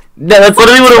 No, that's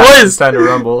literally what it It's was. time to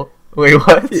rumble. Wait,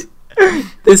 what?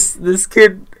 This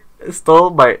kid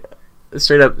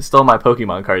straight up stole my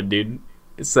Pokemon card, dude.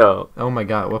 So Oh my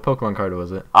god, what Pokemon card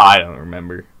was it? I don't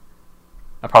remember.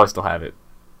 I probably still have it,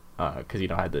 because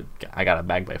I got it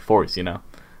back by force, you know.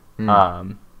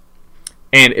 Mm.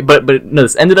 But no,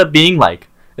 this ended up being like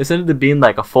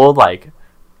a full like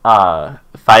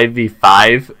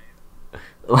 5v5,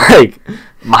 like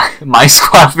my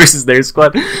squad versus their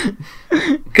squad.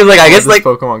 Because like I guess like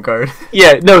Pokemon card.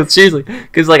 yeah, no, seriously,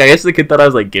 because like I guess the kid thought I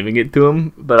was like giving it to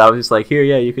him, but I was just like, here,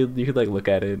 yeah, you could like look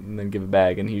at it and then give it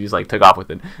back, and he just like took off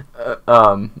with it.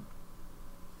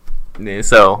 Yeah,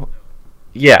 so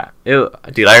yeah,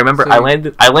 dude, I remember So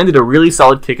I landed a really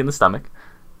solid kick in the stomach.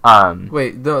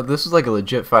 Wait, no, this was like a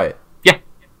legit fight. Yeah.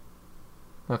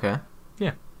 Okay.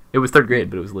 Yeah, it was 3rd grade,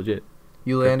 but it was legit.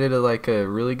 You landed a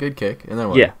really good kick, and then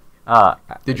what? Yeah.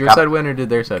 Did your side win or did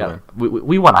their side win?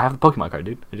 We won. I have the Pokemon card,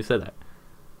 dude. I just said that.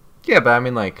 Yeah, but I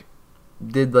mean, like,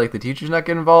 did like the teachers not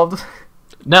get involved?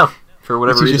 No, for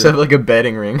whatever The teachers reason. have like a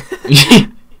betting ring. Yeah,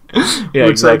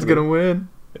 Which side's exactly. gonna win?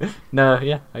 No,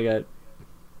 yeah, that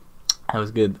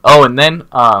was good. Oh, and then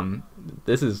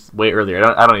this is way earlier.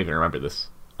 I don't even remember this.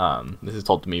 This is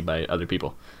told to me by other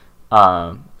people.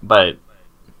 But I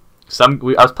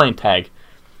was playing tag,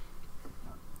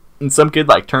 and some kid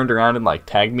like turned around and like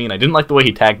tagged me, and I didn't like the way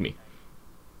he tagged me.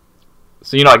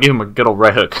 So I gave him a good old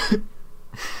right hook.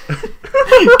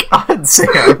 God,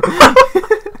 Sam,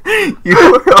 you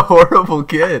were a horrible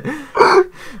kid.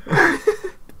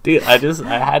 Dude, I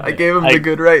gave him the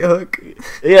good right hook.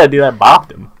 Yeah, dude, I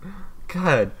bopped him.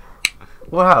 God,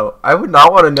 wow, I would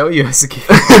not want to know you as a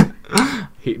kid.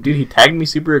 He tagged me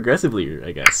super aggressively,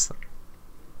 I guess.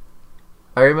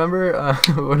 I remember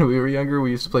when we were younger,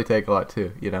 we used to play tag a lot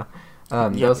too. You know,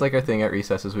 that was like our thing at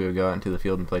recesses. We would go out into the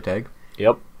field and play tag.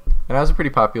 Yep. And I was a pretty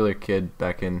popular kid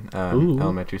back in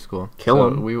elementary school. Kill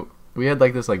 'em. We had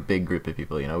like this like big group of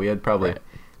people. You know, we had probably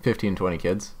 15, 20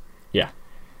 kids. Yeah.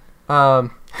 I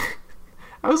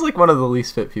was like one of the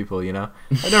least fit people. You know,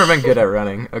 I've never been good at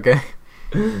running. Okay,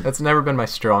 that's never been my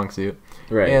strong suit.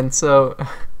 Right. And so,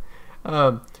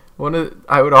 I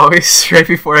would always right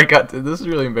before I got this is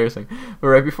really embarrassing, but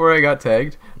right before I got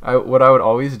tagged, what I would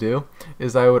always do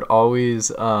is I would always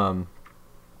be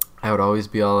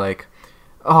all like,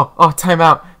 oh, time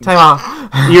out.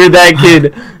 You're that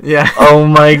kid. Yeah. Oh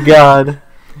my god.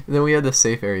 And then we had the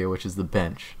safe area, which is the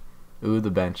bench. Ooh,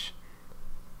 the bench.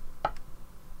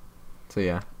 So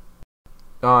yeah.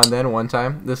 Oh, and then one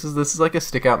time, this is like a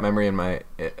stick out memory in my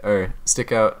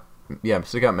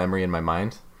memory in my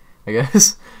mind, I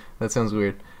guess. That sounds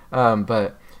weird.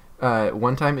 But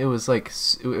one time it was like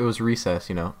it was recess,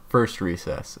 first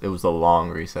recess. It was a long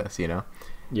recess,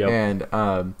 Yep.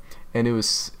 And it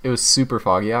was super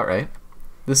foggy out, right?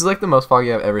 This is like the most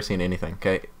foggy I've ever seen anything.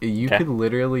 Okay, you Okay. could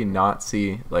literally not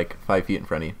see like 5 feet in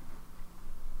front of you.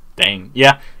 Dang.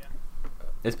 Yeah.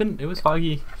 It was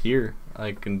foggy here,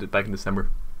 like back in December,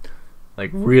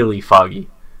 like really foggy.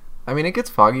 I mean, it gets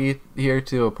foggy here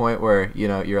to a point where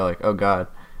you're like, oh god,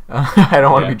 I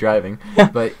don't want to Yeah. be driving.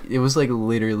 But it was like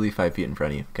literally 5 feet in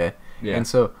front of you. Okay. Yeah. And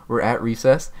so we're at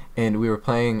recess, and we were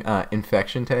playing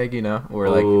infection tag. Where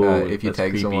like Ooh, if you that's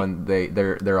tag creepy. someone,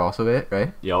 they're also it,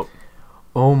 right? Yep.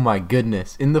 Oh my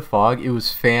goodness! In the fog, it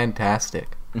was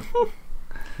fantastic.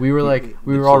 We were The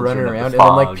all children running of the around, and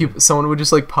then like fog. someone would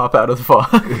just like pop out of the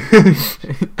fog.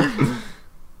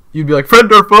 You'd be like, friend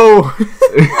or foe?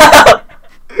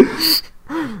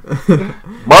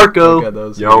 Marco. Oh God, that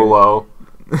was YOLO.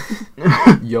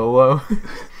 YOLO.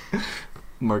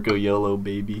 Marco YOLO,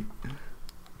 baby.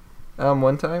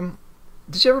 One time,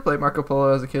 did you ever play Marco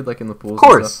Polo as a kid, like in the pools? Of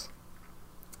course.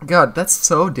 God, that's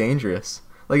so dangerous.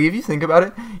 Like, if you think about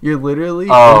it, you're literally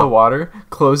in Oh. the water,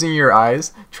 closing your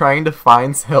eyes, trying to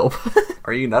find help.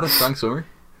 Are you not a strong swimmer?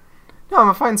 No, I'm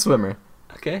a fine swimmer.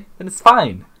 Okay, then it's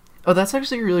fine. Oh, that's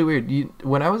actually really weird.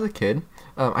 When I was a kid,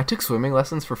 I took swimming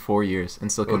lessons for 4 years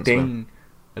and still Oh, couldn't swim. dang.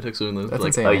 I took swimming lessons That's for like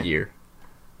insane, a right? year.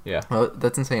 Yeah. Well,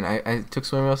 that's insane. I took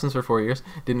swimming lessons for 4 years.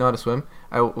 Didn't know how to swim.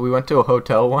 We went to a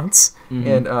hotel once,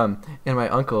 Mhm. and my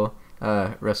uncle,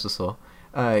 rest his soul,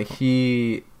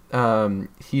 he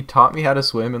taught me how to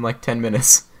swim in like 10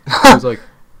 minutes. He was like,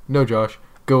 "No, Josh,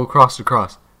 go across the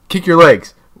cross. Kick your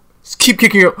legs. Just keep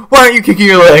kicking your. Why aren't you kicking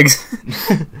your legs?"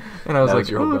 And I was That like, was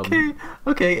your whole "Okay,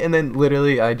 okay." And then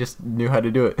literally, I just knew how to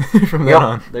do it from then Yep,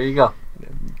 on. there you go.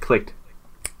 Clicked.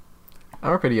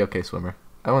 I'm a pretty okay swimmer.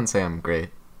 I wouldn't say I'm great.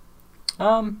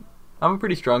 I'm a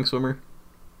pretty strong swimmer.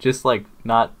 Just like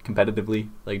not competitively.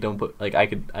 Like don't put like I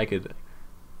could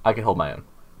hold my own,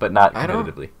 but not I don't-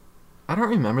 competitively. I don't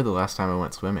remember the last time I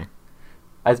went swimming.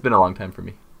 It's been a long time for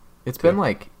me. It's Too. been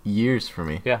like years for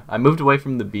me. Yeah, I moved away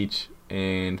from the beach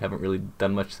and haven't really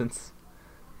done much since.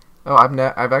 Oh,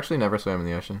 I've actually never swam in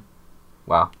the ocean.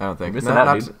 Wow. I don't think. You're missing Not,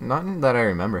 out, not, dude. not that I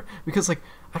remember. Because, like,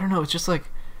 I don't know, it's just like,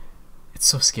 it's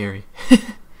so scary.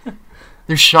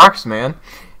 There's sharks, man.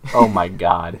 Oh my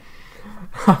god.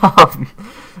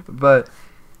 But,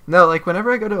 no, like,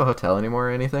 whenever I go to a hotel anymore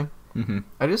or anything, Mm-hmm.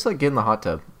 I just, like, get in the hot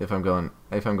tub if I'm going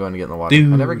to get in the water. I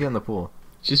never Dude. get in the pool.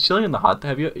 Just chilling in the hot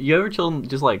tub. Have you ever chilled and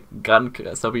just like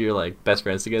gotten some of your like best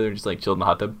friends together and just like chilled in the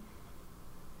hot tub?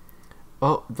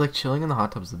 Well, like, chilling in the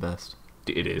hot tub's the best.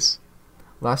 It is.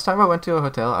 Last time I went to a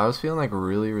hotel, I was feeling, like,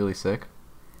 really, really sick.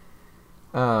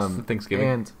 Thanksgiving.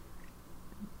 And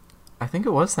I think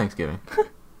it was Thanksgiving.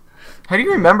 How do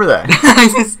you remember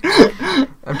that?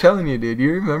 I'm telling you, dude,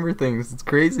 you remember things. It's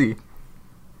crazy.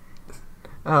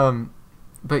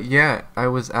 But yeah, I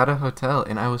was at a hotel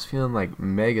and I was feeling like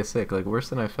mega sick, like worse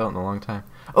than I felt in a long time.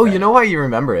 Oh, you Right. know why you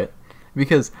remember it?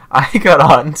 Because I got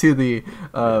onto the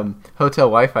hotel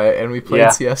Wi-Fi and we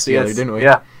played CS together, didn't we?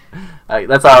 Yeah.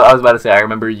 That's all I was about to say. I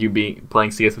remember you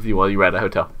playing CS with you while you were at a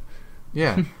hotel.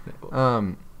 Yeah.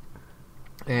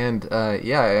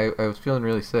 Yeah, I was feeling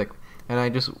really sick, and I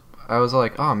was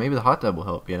like, oh, maybe the hot tub will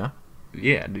help,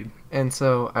 Yeah, dude. And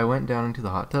so I went down into the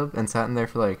hot tub and sat in there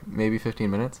for like maybe 15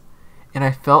 minutes, and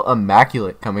I felt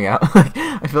immaculate coming out. Like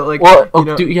I felt like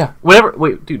dude, yeah.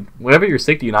 Whenever you're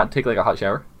sick, do you not take like a hot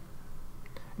shower?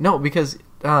 No, because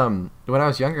when I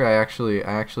was younger, I actually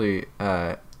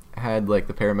had like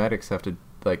the paramedics have to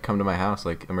like come to my house,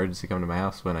 like emergency come to my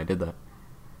house when I did that.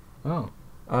 Oh.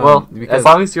 Well, because as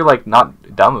long as you're like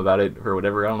not dumb about it or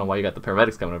whatever, I don't know why you got the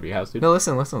paramedics coming over your house, dude. no,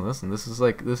 listen. This is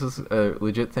a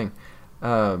legit thing.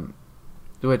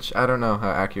 Which I don't know how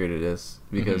accurate it is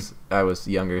because I was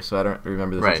younger, so I don't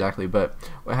remember this Right. exactly. But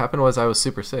what happened was I was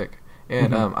super sick,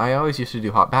 and Mhm. I always used to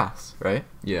do hot baths, right?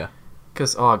 Yeah.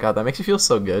 Because oh god, that makes you feel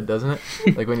so good, doesn't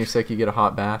it? Like when you're sick, you get a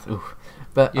hot bath. Ooh.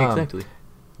 But Yeah, exactly.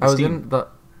 I was Steam.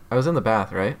 in the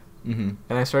bath, right? Mm-hmm.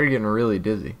 And I started getting really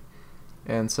dizzy,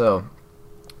 and so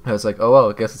I was like, oh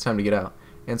well, I guess it's time to get out.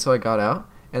 And so I got out,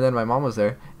 and then my mom was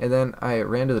there, and then I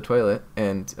ran to the toilet,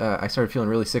 and I started feeling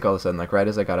really sick all of a sudden, like right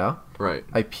as I got out. Right.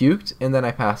 I puked, and then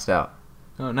I passed out,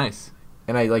 Oh, nice.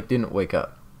 and I like didn't wake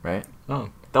up, right? Oh,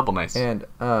 double nice. And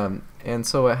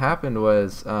so what happened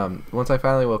was once I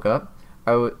finally woke up,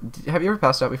 have you ever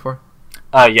passed out before?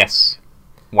 Yes.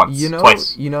 Once. You know,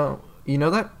 Twice. you know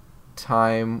that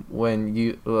time when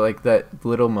you like that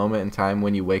little moment in time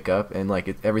when you wake up and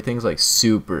like everything's like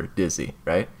super dizzy,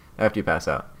 right? After you pass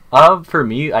out. For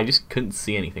me, I just couldn't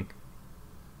see anything.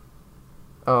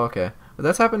 Oh, okay. But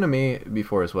that's happened to me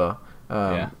before as well.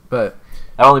 But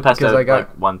I only passed because out I got-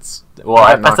 like once. Well,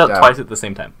 I got passed out knocked out. twice at the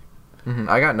same time.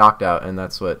 I got knocked out, and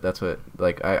that's what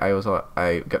like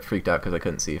I got freaked out because I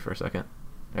couldn't see for a second,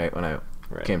 right when I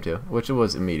Right. came to, which it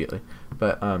was immediately.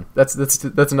 But that's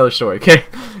another story. Okay,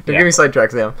 you're Yeah. getting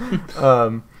sidetracked,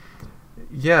 Sam.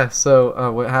 Yeah.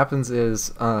 So what happens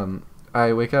is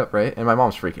I wake up, right, and my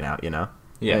mom's freaking out,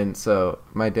 Yeah. And so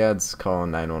my dad's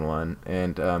calling 911,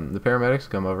 and the paramedics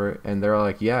come over, and they're all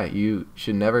like, "Yeah, you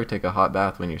should never take a hot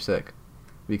bath when you're sick,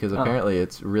 because apparently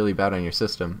it's really bad on your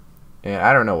system." And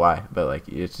I don't know why, but like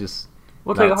it's just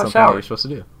We'll not take a hot something that shower. you're supposed to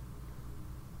do.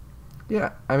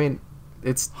 Yeah, I mean,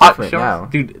 it's Hot different shower, now.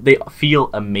 dude. They feel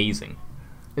amazing.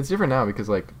 It's different now because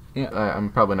like Yeah. I'm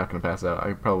probably not gonna pass out.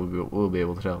 I probably will be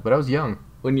able to tell. But I was young.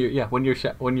 When you're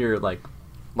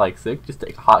like sick, just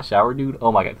take a hot shower, dude.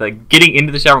 Oh my god, like getting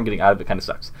into the shower and getting out of it kind of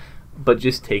sucks, but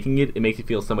just taking it makes you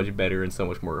feel so much better and so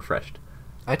much more refreshed.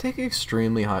 I take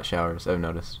extremely hot showers. I've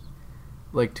noticed,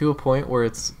 like to a point where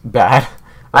it's bad.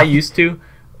 I used to,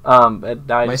 but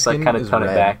I My just like skin kind of is tone it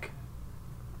red. back.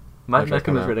 My After I skin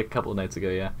come was out. red a couple of nights ago,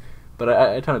 yeah, but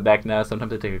I tone it back now.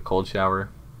 Sometimes I take a cold shower,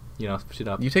 switch it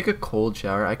up. You take a cold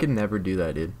shower. I could never do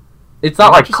that, dude. It's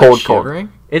not like Just, cold.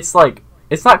 shivering. It's like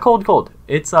it's not cold.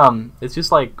 It's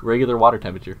just like regular water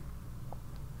temperature.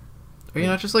 Are you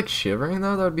not just like shivering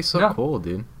though? That would be so No. cold,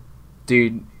 dude.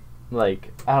 Dude,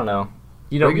 like I don't know.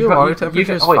 Regular water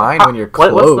temperature is wait, fine hot- when you're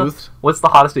what's clothed. What's the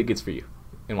hottest it gets for you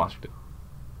in Washington?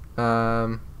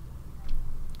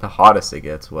 The hottest it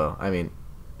gets. Well, I mean,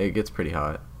 it gets pretty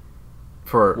hot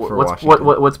for What's Washington.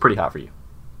 what's pretty hot for you?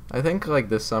 I think like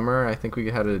this summer, I think we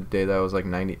had a day that was like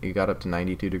 90. It got up to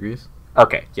 92 degrees.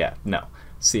 Okay, yeah, no.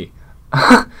 See,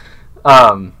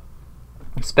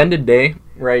 spend a day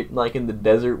right like in the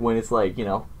desert when it's like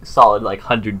solid like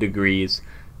 100 degrees,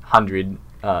 100.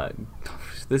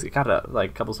 This got like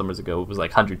a couple summers ago. It was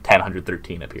like 110,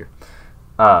 113 up here.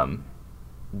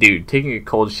 Dude, taking a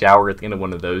cold shower at the end of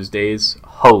one of those days,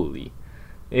 holy,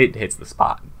 it hits the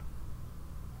spot.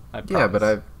 I Yeah, but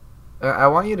promise. I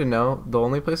want you to know the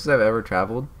only places I've ever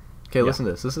traveled. Okay, Yeah. listen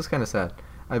to this. This is kind of sad.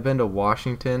 I've been to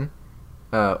Washington,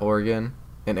 Oregon,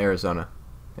 and Arizona.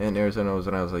 And Arizona was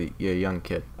when I was a young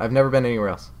kid. I've never been anywhere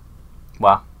else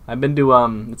Wow, I've been to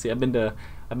let's see, I've been to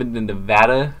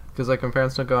Nevada, because like my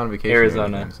parents don't go on vacation.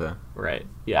 Arizona. Or anything, so right?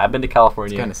 Yeah, I've been to it's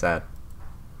California, kind of sad.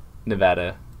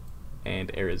 Nevada,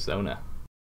 and Arizona.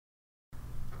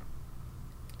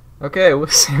 Okay,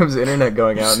 with Sam's internet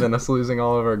going out and then us losing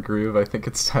all of our groove, I think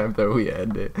it's time that we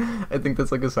end it. I think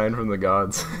that's like a sign from the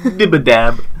gods.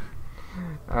 Dib-a-dab.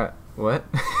 What?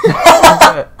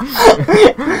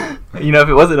 If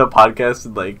it wasn't a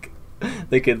podcast, like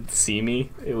they could see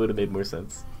me, it would have made more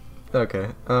sense. Okay.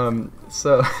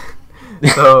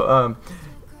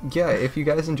 Yeah, if you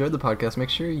guys enjoyed the podcast, make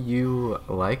sure you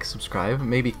like, subscribe,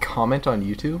 maybe comment on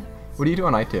YouTube. What do you do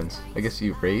on iTunes? I guess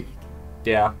you rate.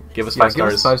 Yeah, give us Yeah, 5 give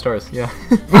stars. us 5 stars. Yeah.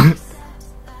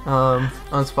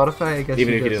 On Spotify, I guess.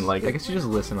 Even you if you just- didn't like it. I guess you just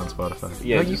listen on Spotify.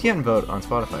 Yeah, No, you just- can't vote on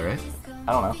Spotify, right?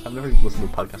 I don't know. I've never listened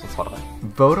to a podcast on Spotify.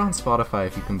 Vote on Spotify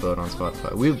if you can vote on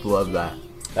Spotify. We'd love that.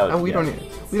 That would, And we yeah.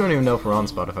 don't even know if we're on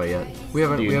Spotify yet. We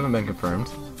Dude. haven't been confirmed.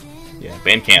 Yeah,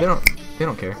 They Bandcamp.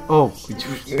 don't care. Oh,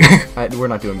 we're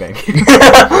not doing bank.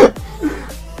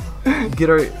 Get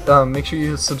our make sure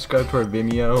you subscribe to our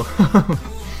Vimeo.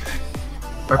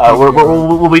 Our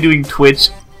Patreon. We'll be doing Twitch.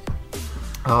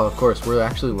 Oh, of course, we're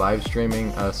actually live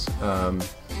streaming us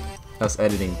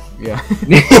editing. Yeah,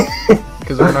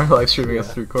 because we're not live streaming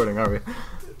us recording, are we?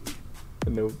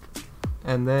 Nope.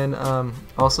 And then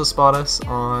also spot us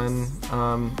on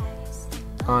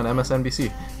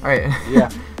MSNBC. All right. Yeah.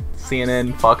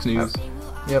 CNN, Fox News.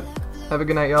 Yep. Have a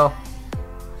good night, y'all.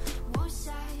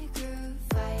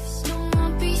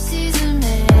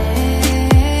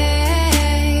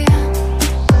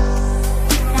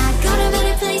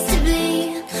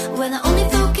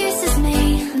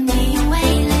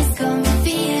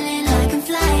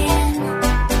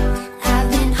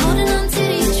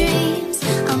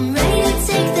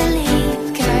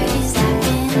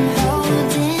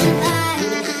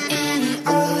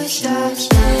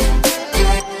 Stop.